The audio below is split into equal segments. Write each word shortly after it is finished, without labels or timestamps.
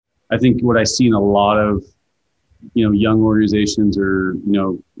I think what I see in a lot of, young organizations or,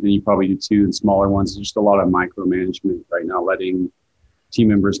 and you probably do too, and smaller ones, is just a lot of micromanagement right now, letting team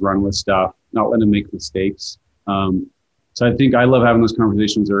members run with stuff, not letting them make mistakes. So I think I love having those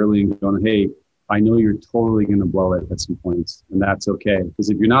conversations early and going, hey, I know you're totally going to blow it at some points, and that's okay.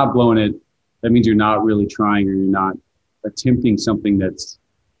 Because if you're not blowing it, that means you're not really trying, or you're not attempting something that's,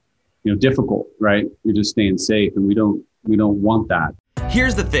 difficult, right? You're just staying safe, and we don't want that.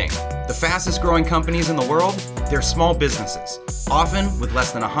 Here's the thing. The fastest growing companies in the world, they're small businesses, often with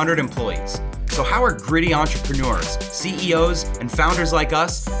less than 100 employees. So how are gritty entrepreneurs, CEOs, and founders like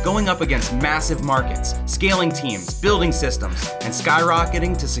us going up against massive markets, scaling teams, building systems, and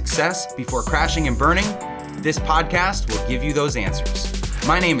skyrocketing to success before crashing and burning? This podcast will give you those answers.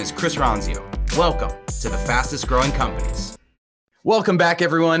 My name is Chris Ronzio. Welcome to the fastest growing companies. Welcome back,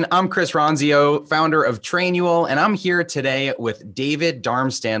 everyone. I'm Chris Ronzio, founder of Trainual, and I'm here today with David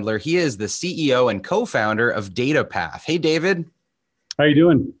Darmstandler. He is the CEO and co-founder of Datapath. Hey, David. How you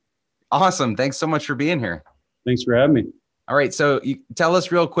doing? Awesome. Thanks so much for being here. Thanks for having me. All right. So tell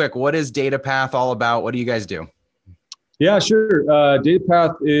us real quick, what is Datapath all about? What do you guys do? Yeah, sure.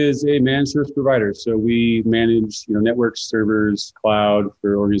 Datapath is a managed service provider. So we manage, networks, servers, cloud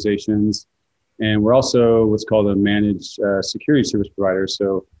for organizations. And we're also what's called a managed security service provider.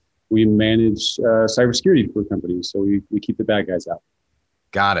 So we manage cybersecurity for companies. So we keep the bad guys out.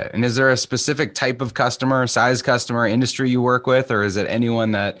 Got it. And is there a specific type of customer, size customer, industry you work with, or is it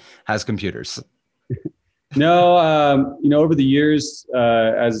anyone that has computers? No, over the years,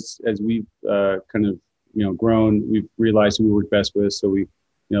 as we've kind of, grown, we've realized who we work best with. So we,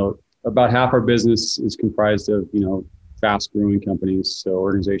 about half our business is comprised of, fast growing companies. So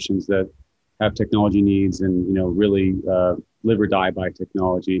organizations that have technology needs and, really live or die by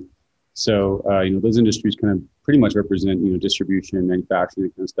technology. So, those industries kind of pretty much represent, distribution, manufacturing,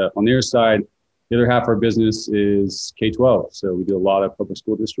 that kind of stuff. On the other side, the other half of our business is K-12. So we do a lot of public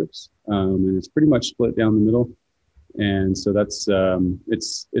school districts, and it's pretty much split down the middle. And so that's,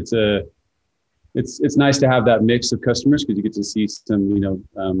 it's nice to have that mix of customers because you get to see some,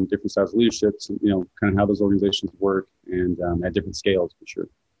 different styles of leadership, kind of how those organizations work and at different scales for sure.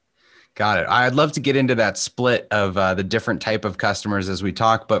 Got it. I'd love to get into that split of the different type of customers as we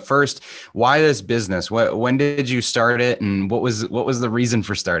talk. But first, why this business? When did you start it, and what was the reason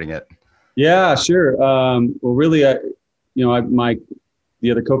for starting it? Yeah, sure. Well, really, the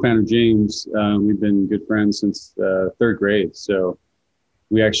other co-founder James, we've been good friends since third grade. So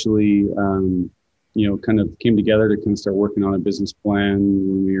we actually, kind of came together to kind of start working on a business plan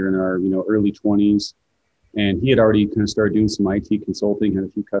when we were in our early 20s. And he had already kind of started doing some IT consulting, had a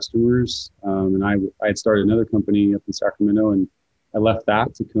few customers. And I had started another company up in Sacramento, and I left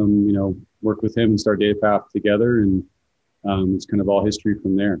that to come, work with him and start Datapath together. And it's kind of all history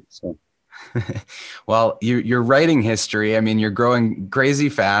from there. So. Well, you're writing history. I mean, you're growing crazy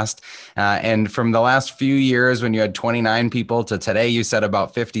fast. And from the last few years when you had 29 people to today, you said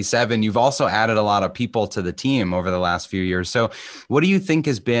about 57, you've also added a lot of people to the team over the last few years. So what do you think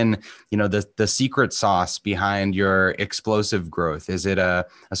has been, the secret sauce behind your explosive growth? Is it a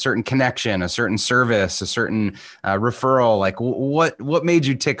certain connection, a certain service, a certain referral? Like what made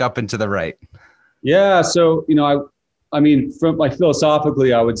you tick up and to the right? Yeah. So, I mean, from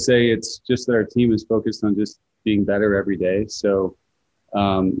philosophically, I would say it's just that our team is focused on just being better every day. So,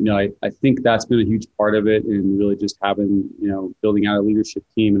 I think that's been a huge part of it, and really just having, building out a leadership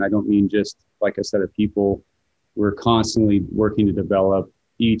team. And I don't mean just like a set of people. We're constantly working to develop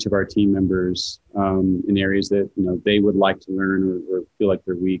each of our team members in areas that, they would like to learn or feel like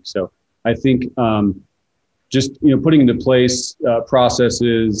they're weak. So I think, just, putting into place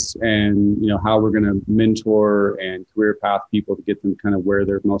processes and, how we're going to mentor and career path people to get them kind of where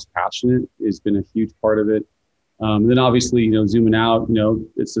they're most passionate has been a huge part of it. Then obviously, zooming out,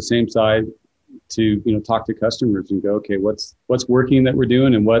 it's the same side to, talk to customers and go, okay, what's working that we're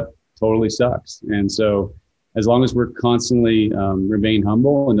doing and what totally sucks. And so as long as we're constantly remain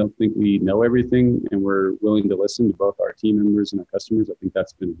humble and don't think we know everything, and we're willing to listen to both our team members and our customers, I think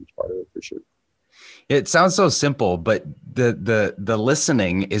that's been a huge part of it for sure. It sounds so simple, but the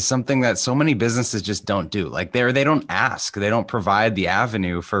listening is something that so many businesses just don't do. Like they don't ask, they don't provide the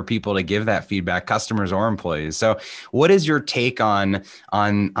avenue for people to give that feedback, customers or employees. So what is your take on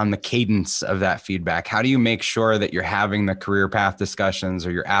the cadence of that feedback? How do you make sure that you're having the career path discussions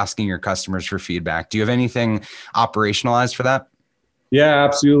or you're asking your customers for feedback? Do you have anything operationalized for that? Yeah,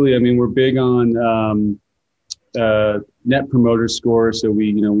 absolutely. I mean, we're big on net promoter score. So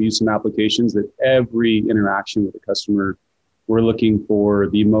we use some applications that every interaction with the customer we're looking for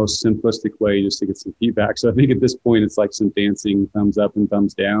the most simplistic way just to get some feedback. So I think at this point, it's like some dancing thumbs up and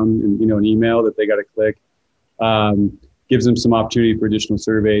thumbs down, and an email that they got to click. Gives them some opportunity for additional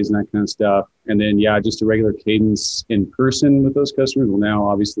surveys and that kind of stuff. And then, just a regular cadence in person with those customers. Well, now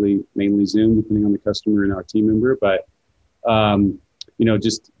obviously mainly Zoom, depending on the customer and our team member, but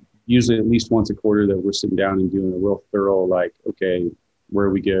just usually at least once a quarter that we're sitting down and doing a real thorough, like, okay, where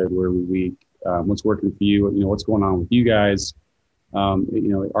are we good? Where are we weak? What's working for you? What's going on with you guys?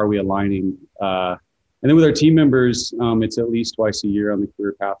 Are we aligning? And then with our team members, it's at least twice a year on the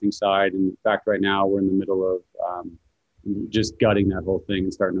career pathing side. And in fact, right now we're in the middle of just gutting that whole thing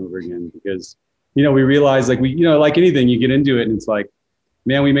and starting over again, because, we realize like like anything, you get into it and it's like,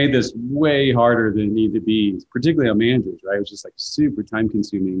 man, we made this way harder than it needed to be, particularly on managers, right? It was just like super time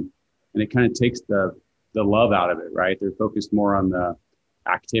consuming, and it kind of takes the love out of it, right? They're focused more on the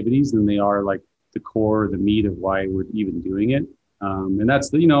activities than they are like the core, the meat of why we're even doing it. And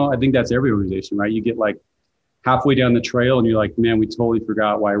that's I think that's every organization, right? You get like halfway down the trail and you're like, man, we totally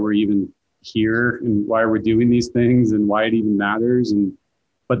forgot why we're even here and why we're doing these things and why it even matters.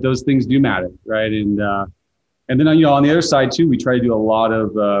 But those things do matter, right? And then on the other side too, we try to do a lot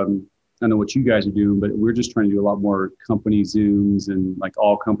of I don't know what you guys are doing, but we're just trying to do a lot more company Zooms and like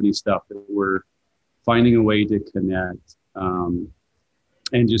all company stuff that we're finding a way to connect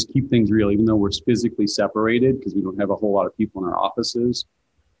and just keep things real, even though we're physically separated because we don't have a whole lot of people in our offices.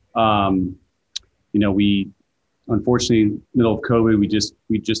 We unfortunately, middle of COVID, we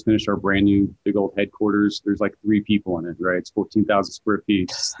just finished our brand new big old headquarters. There's like 3 people in it, right? It's 14,000 square feet.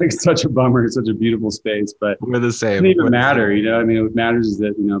 It's like such a bummer. It's such a beautiful space, but we're the same. It doesn't even matter, what matters is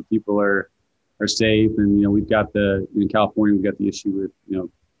that, people are safe. And, we've got in California, we've got the issue with,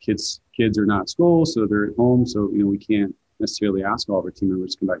 kids are not at school, so they're at home. So, we can't necessarily ask all of our team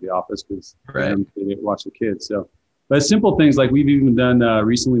members to come back to the office because they watch their kids. So, but simple things like we've even done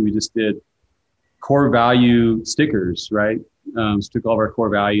recently, we just did core value stickers, right? So took all of our core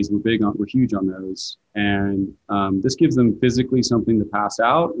values. We're huge on those. And this gives them physically something to pass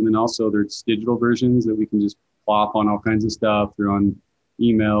out. And then also there's digital versions that we can just plop on all kinds of stuff. They're on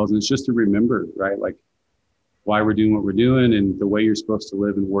emails, and it's just to remember, right? Like why we're doing what we're doing and the way you're supposed to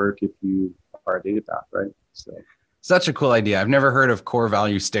live and work if you are a Datapath, right? So. Such a cool idea. I've never heard of core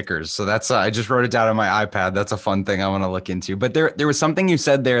value stickers. So that's, I just wrote it down on my iPad. That's a fun thing I want to look into. But there was something you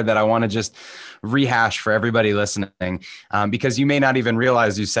said there that I want to just rehash for everybody listening, because you may not even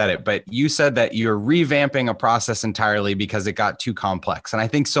realize you said it, but you said that you're revamping a process entirely because it got too complex. And I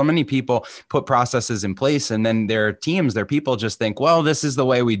think so many people put processes in place and then their teams, their people just think, well, this is the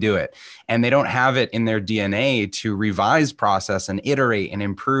way we do it. And they don't have it in their DNA to revise process and iterate and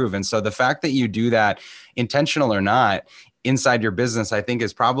improve. And so the fact that you do that, intentional or not, inside your business, I think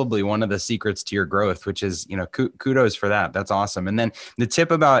is probably one of the secrets to your growth, which is, kudos for that. That's awesome. And then the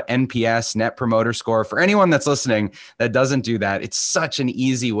tip about NPS, Net Promoter Score, for anyone that's listening that doesn't do that, it's such an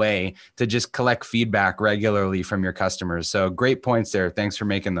easy way to just collect feedback regularly from your customers. So great points there. Thanks for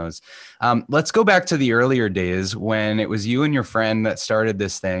making those. Let's go back to the earlier days when it was you and your friend that started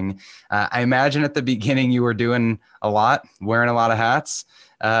this thing. I imagine at the beginning you were doing a lot, wearing a lot of hats.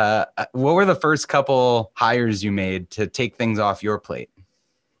 What were the first couple hires you made to take things off your plate?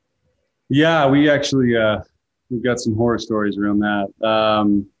 Yeah, we actually, we've got some horror stories around that.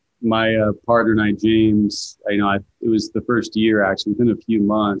 My partner and I, James, it was the first year, actually, within a few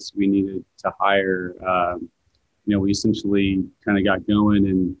months, we needed to hire, we essentially kind of got going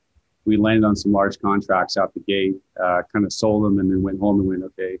and we landed on some large contracts out the gate, kind of sold them and then went home and went,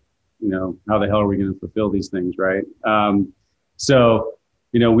 okay, how the hell are we going to fulfill these things, right?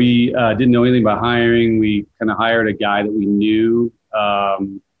 We didn't know anything about hiring. We kind of hired a guy that we knew,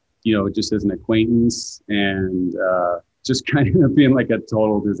 just as an acquaintance, and just kind of being like a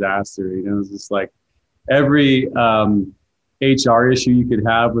total disaster. It was just like every HR issue you could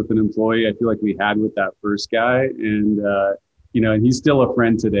have with an employee, I feel like we had with that first guy. And, and he's still a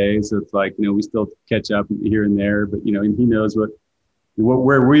friend today. So it's like, we still catch up here and there, but, and he knows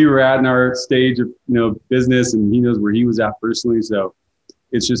where we were at in our stage of, business, and he knows where he was at personally. So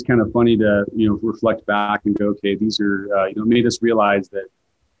it's just kind of funny to, reflect back and go, okay, these are, made us realize that,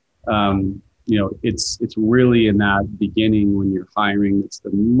 it's really in that beginning when you're hiring, it's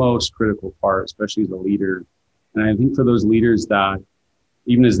the most critical part, especially as a leader. And I think for those leaders that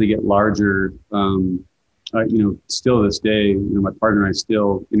even as they get larger, still to this day, my partner and I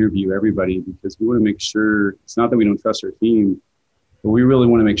still interview everybody because we want to make sure it's not that we don't trust our team, but we really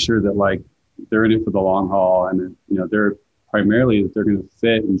want to make sure that like they're in it for the long haul and that, they're primarily that they're going to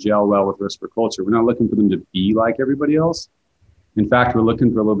fit and gel well with the rest of our culture. We're not looking for them to be like everybody else. In fact, we're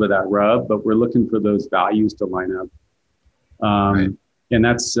looking for a little bit of that rub, but we're looking for those values to line up. Right. And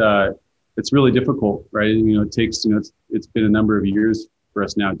that's, it's really difficult, right? You know, it takes, you know, it's been a number of years for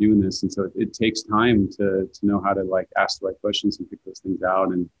us now doing this. And so it takes time to know how to like ask the right questions and pick those things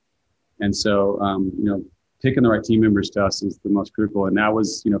out. And so, you know, picking the right team members to us is the most critical. And that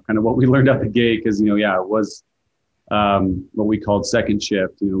was, you know, kind of what we learned out the gate. Cause, you know, yeah, it was, what we called second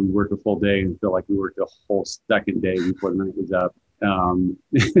shift. You know, we work a full day and feel like we worked a whole second day before the night was up.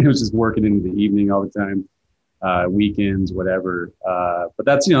 It was just working into the evening all the time, weekends, whatever. But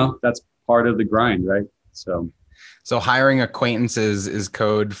that's, you know, that's part of the grind, right? So hiring acquaintances is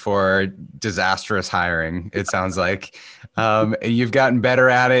code for disastrous hiring. It sounds like you've gotten better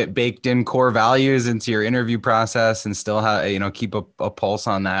at it, baked in core values into your interview process, and still have, you know, keep a pulse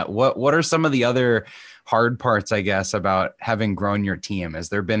on that. What are some of the other hard parts, I guess, about having grown your team? Has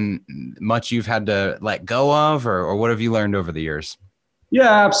there been much you've had to let go of, or what have you learned over the years?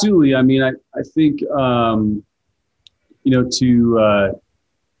 Yeah, absolutely. I mean, I think, you know, to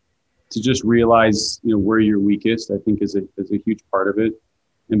just realize, you know, where you're weakest, I think is a huge part of it,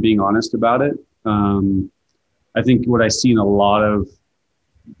 and being honest about it. I think what I see in a lot of,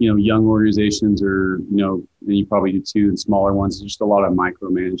 you know, young organizations, or, you know, and you probably do too, and smaller ones, just a lot of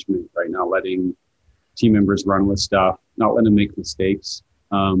micromanagement right now, letting team members run with stuff, not letting them make mistakes.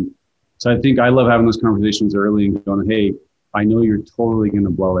 So I think I love having those conversations early and going, hey, I know you're totally going to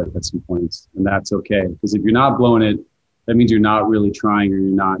blow it at some points, and that's okay. Because if you're not blowing it, that means you're not really trying, or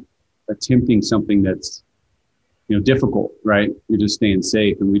you're not attempting something that's, you know, difficult, right? You're just staying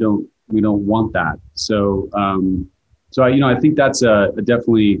safe, and we don't want that. So, you know, I think that's a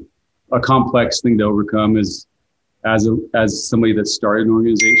definitely a complex thing to overcome. Is as somebody that started an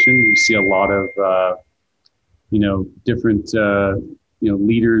organization, you see a lot of, you know, different, you know,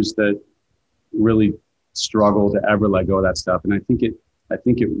 leaders that really struggle to ever let go of that stuff. And I think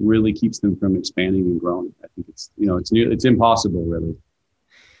it really keeps them from expanding and growing. I think it's, you know, it's impossible, really.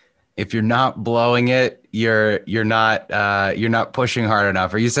 If you're not blowing it, you're not pushing hard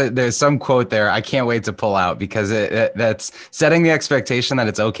enough. Or you said there's some quote there I can't wait to pull out, because that's setting the expectation that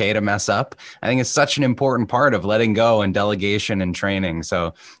it's okay to mess up. I think it's such an important part of letting go and delegation and training.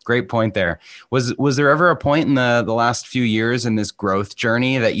 So great point there. Was there ever a point in the last few years in this growth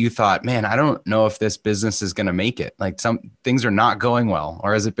journey that you thought, man, I don't know if this business is going to make it? Like, some things are not going well,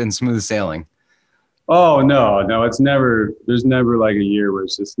 or has it been smooth sailing? Oh, no, there's never like a year where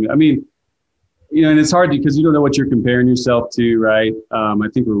it's just, I mean, you know, and it's hard because you don't know what you're comparing yourself to, right? I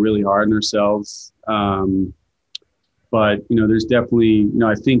think we're really hard on ourselves. But, you know, there's definitely, you know,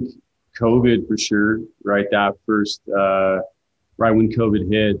 I think COVID for sure, right? That first, right when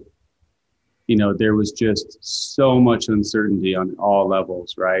COVID hit, you know, there was just so much uncertainty on all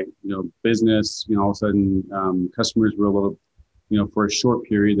levels, right? You know, business, you know, all of a sudden customers were a little, you know, for a short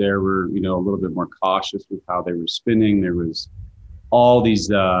period there, were, you know, a little bit more cautious with how they were spending. There was all these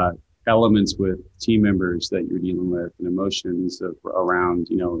elements with team members that you're dealing with, and emotions around,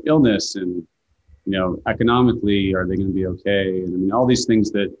 you know, illness, and, you know, economically, are they going to be okay? And I mean, all these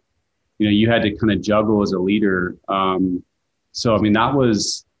things that, you know, you had to kind of juggle as a leader. So, I mean, that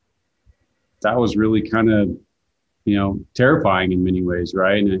was really kind of, you know, terrifying in many ways,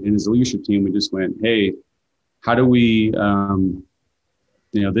 right? And as a leadership team, we just went, hey, how do we,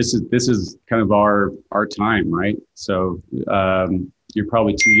 you know, this is kind of our time, right? So you're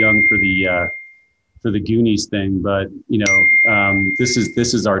probably too young for the Goonies thing, but, you know, this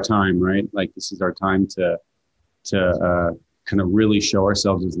is our time, right? Like, this is our time to kind of really show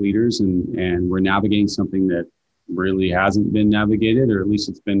ourselves as leaders, and we're navigating something that really hasn't been navigated, or at least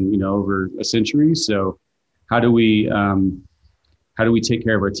it's been, you know, over a century. So how do we take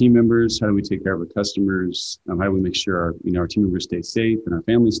care of our team members? How do we take care of our customers? How do we make sure our, you know, our team members stay safe and our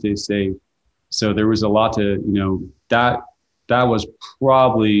families stay safe? So there was a lot to, you know, that was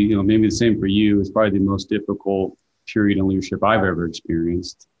probably, you know, maybe the same for you. It's probably the most difficult period in leadership I've ever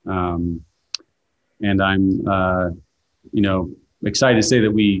experienced. And I'm, you know, excited to say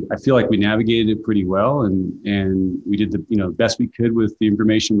that I feel like we navigated it pretty well, and we did the, you know, best we could with the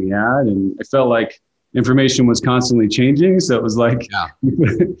information we had. And I felt like information was constantly changing. So it was like, yeah.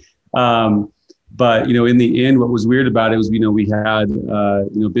 But, you know, in the end, what was weird about it was, you know, we had, you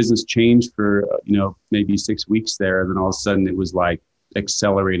know, business change for, you know, maybe 6 weeks there. And then all of a sudden it was like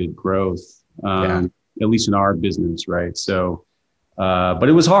accelerated growth, at least in our business. Right. So, but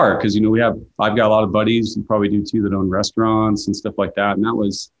it was hard because, you know, I've got a lot of buddies, you probably do too, that own restaurants and stuff like that. And that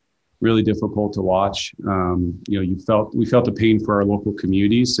was really difficult to watch. You know, we felt the pain for our local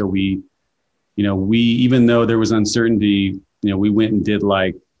communities. So we, even though there was uncertainty, you know, we went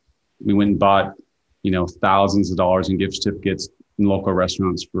and bought, you know, thousands of dollars in gift certificates, in local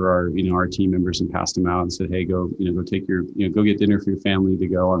restaurants for our team members and passed them out and said, hey, go take go get dinner for your family to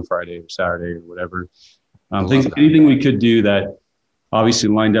go on Friday or Saturday or whatever. Anything we could do that obviously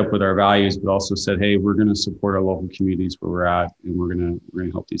lined up with our values, but also said, hey, we're going to support our local communities where we're at, and we're going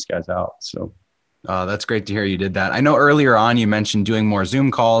to help these guys out. So. That's great to hear you did that. I know earlier on you mentioned doing more Zoom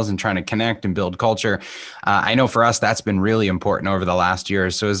calls and trying to connect and build culture. I know for us, that's been really important over the last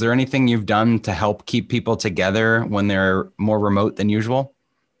year. So is there anything you've done to help keep people together when they're more remote than usual?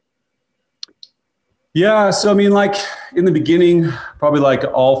 Yeah. So, I mean, like in the beginning, probably like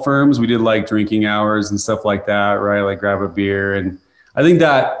all firms, we did like drinking hours and stuff like that, right? Like grab a beer. And I think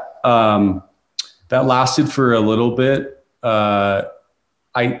that that lasted for a little bit. I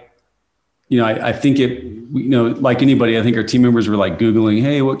think like anybody, I think our team members were like Googling,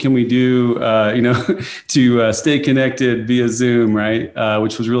 hey, what can we do, to stay connected via Zoom, right?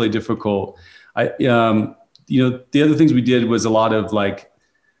 Which was really difficult. The other things we did was a lot of like,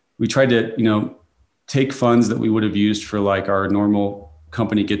 we tried to, take funds that we would have used for like our normal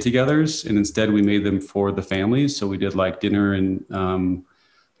company get-togethers, and instead we made them for the families. So we did like dinner and,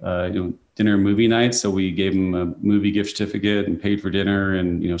 dinner and movie nights. So we gave them a movie gift certificate and paid for dinner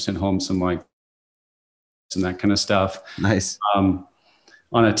and, sent home some like, and that kind of stuff. Nice. On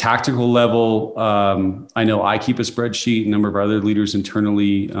a tactical level, I know I keep a spreadsheet, a number of our other leaders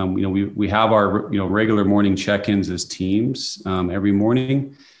internally. We have our, regular morning check-ins as teams every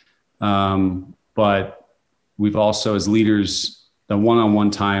morning. But we've also, as leaders, the one-on-one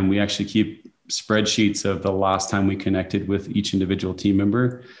time, we actually keep spreadsheets of the last time we connected with each individual team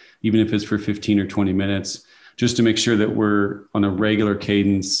member, even if it's for 15 or 20 minutes, just to make sure that we're on a regular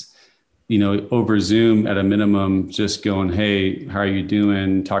cadence, over Zoom at a minimum, just going, hey, how are you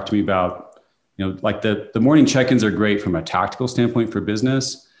doing? Talk to me about, like the morning check-ins are great from a tactical standpoint for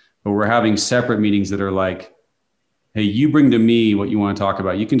business, but we're having separate meetings that are like, hey, you bring to me what you want to talk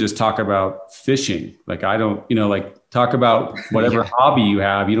about. You can just talk about fishing. Like I don't, talk about whatever hobby you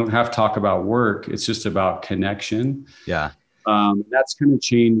have. You don't have to talk about work. It's just about connection. Yeah. That's kind of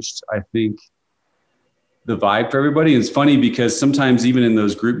changed, I think, the vibe for everybody. And it's funny because sometimes even in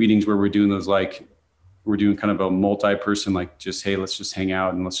those group meetings where we're doing those, like we're doing kind of a multi-person, like just, hey, let's just hang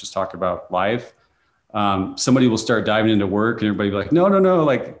out and let's just talk about life. Somebody will start diving into work and everybody will be like, no,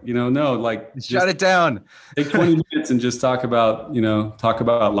 like, no, like shut it down. Take 20 minutes and just talk about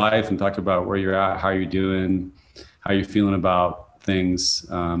life and talk about where you're at, how you're doing, how you're feeling about things.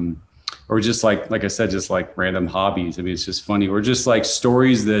 Or just like I said, just like random hobbies. I mean, it's just funny. Or just like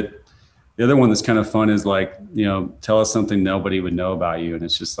stories that the other one that's kind of fun is like, tell us something nobody would know about you. And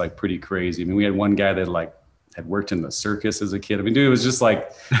it's just like pretty crazy. I mean, we had one guy that like had worked in the circus as a kid. I mean, dude, it was just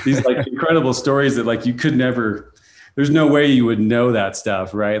like these like incredible stories that like you could never, there's no way you would know that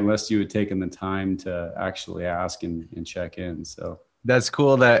stuff, right? Unless you had taken the time to actually ask and check in. So that's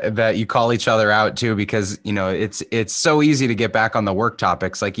cool that you call each other out too, because it's so easy to get back on the work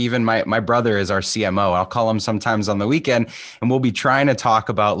topics. Like even my brother is our CMO. I'll call him sometimes on the weekend and we'll be trying to talk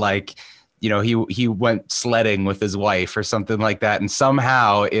about like, he went sledding with his wife or something like that. And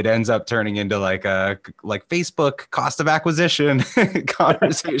somehow it ends up turning into like a Facebook cost of acquisition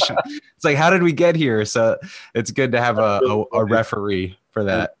conversation. It's like, how did we get here? So it's good to have a referee for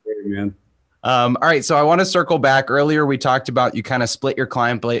that. Great, man. All right. So I want to circle back. Earlier, we talked about you kind of split your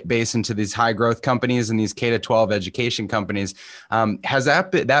client base into these high growth companies and these K-12 education companies. Has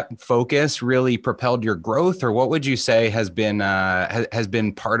that focus really propelled your growth, or what would you say has been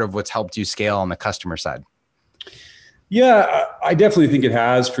part of what's helped you scale on the customer side? Yeah, I definitely think it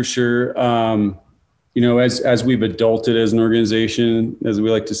has, for sure. As we've adulted as an organization, as we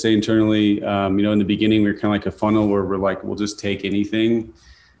like to say internally, in the beginning, we were kind of like a funnel where we're like, we'll just take anything.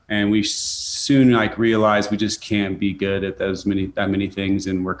 And we soon realized we just can't be good at that many things.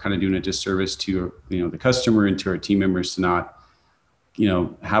 And we're kind of doing a disservice to, the customer and to our team members to not,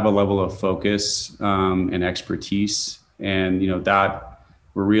 have a level of focus and expertise. And, that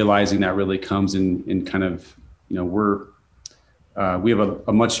we're realizing that really comes in kind of, we have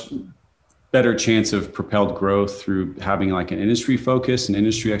a much better chance of propelled growth through having like an industry focus and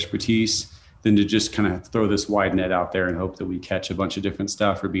industry expertise than to just kind of throw this wide net out there and hope that we catch a bunch of different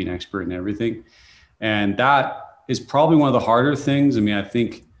stuff or be an expert in everything. And that is probably one of the harder things. I mean, I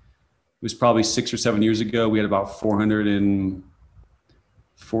think it was probably 6 or 7 years ago, we had about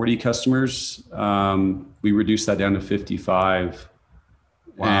 440 customers. We reduced that down to 55.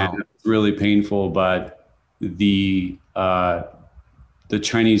 Wow. And it was really painful, but the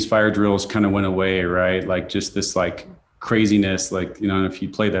Chinese fire drills kind of went away, right? Like just this like craziness, like, I don't know if you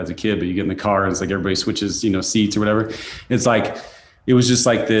played that as a kid, but you get in the car and it's like everybody switches, seats or whatever. It's like, it was just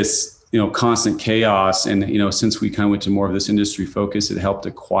like this constant chaos. And, since we kind of went to more of this industry focus, it helped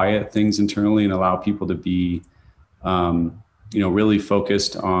to quiet things internally and allow people to be, really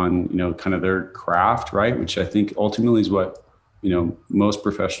focused on, kind of their craft, right? Which I think ultimately is what, most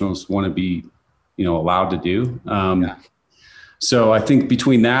professionals want to be, allowed to do. So I think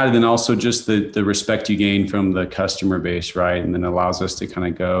between that and then also just the respect you gain from the customer base, right? And then allows us to kind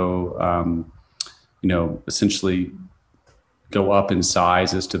of go, essentially go up in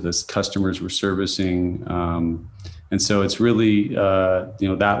size as to the customers we're servicing. And so it's really,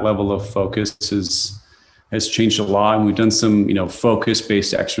 that level of focus has changed a lot. And we've done some,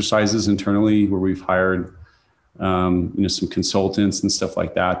 focus-based exercises internally where we've hired, some consultants and stuff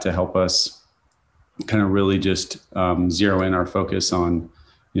like that to help us kind of really just zero in our focus on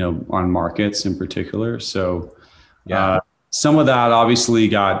markets in particular. So some of that obviously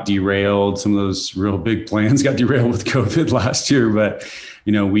got derailed. Some of those real big plans got derailed with COVID last year, but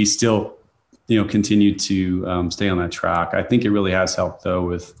we still continue to stay on that track. I think it really has helped though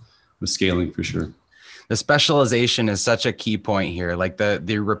with scaling for sure. The specialization is such a key point here. Like the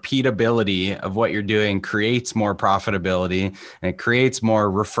repeatability of what you're doing creates more profitability and it creates more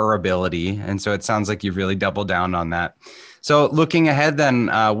referability. And so it sounds like you've really doubled down on that. So looking ahead then,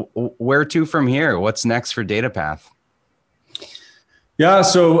 where to from here? What's next for Datapath? Yeah,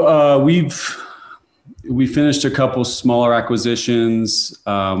 so we finished a couple smaller acquisitions,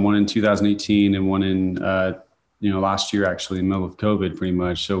 one in 2018 and one in last year, actually in the middle of COVID pretty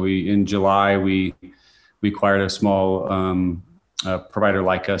much. So in July, we acquired a small provider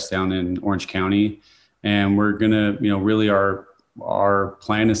like us down in Orange County, and we're gonna, really our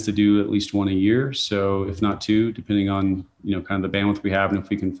plan is to do at least one a year. So if not two, depending on kind of the bandwidth we have and if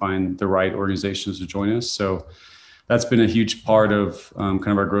we can find the right organizations to join us. So that's been a huge part of kind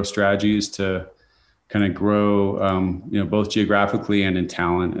of our growth strategies to kind of grow, both geographically and in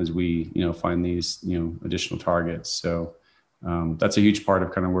talent as we find these additional targets. So that's a huge part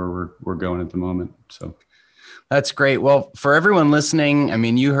of kind of where we're going at the moment. So. That's great. Well, for everyone listening, I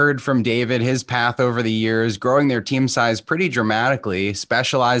mean, you heard from David, his path over the years, growing their team size pretty dramatically,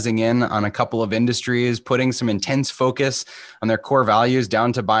 specializing in on a couple of industries, putting some intense focus on their core values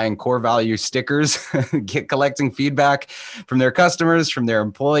down to buying core value stickers, collecting feedback from their customers, from their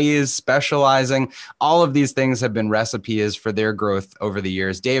employees, specializing. All of these things have been recipes for their growth over the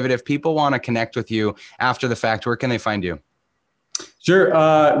years. David, if people want to connect with you after the fact, where can they find you? Sure.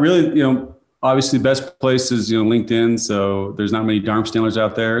 Really, obviously, the best place is LinkedIn. So there's not many Darmstandlers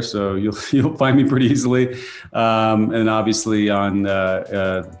out there, so you'll find me pretty easily. And obviously on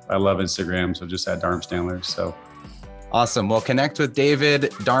I love Instagram, so just add Darmstandler. So awesome. Well, connect with David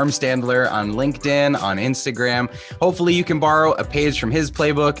Darmstandler on LinkedIn, on Instagram. Hopefully, you can borrow a page from his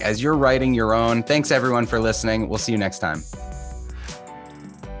playbook as you're writing your own. Thanks everyone for listening. We'll see you next time.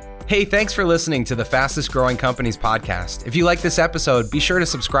 Hey, thanks for listening to the Fastest Growing Companies podcast. If you like this episode, be sure to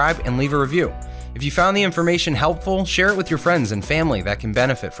subscribe and leave a review. If you found the information helpful, share it with your friends and family that can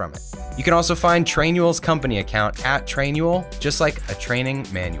benefit from it. You can also find Trainual's company account at Trainual, just like a training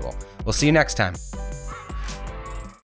manual. We'll see you next time.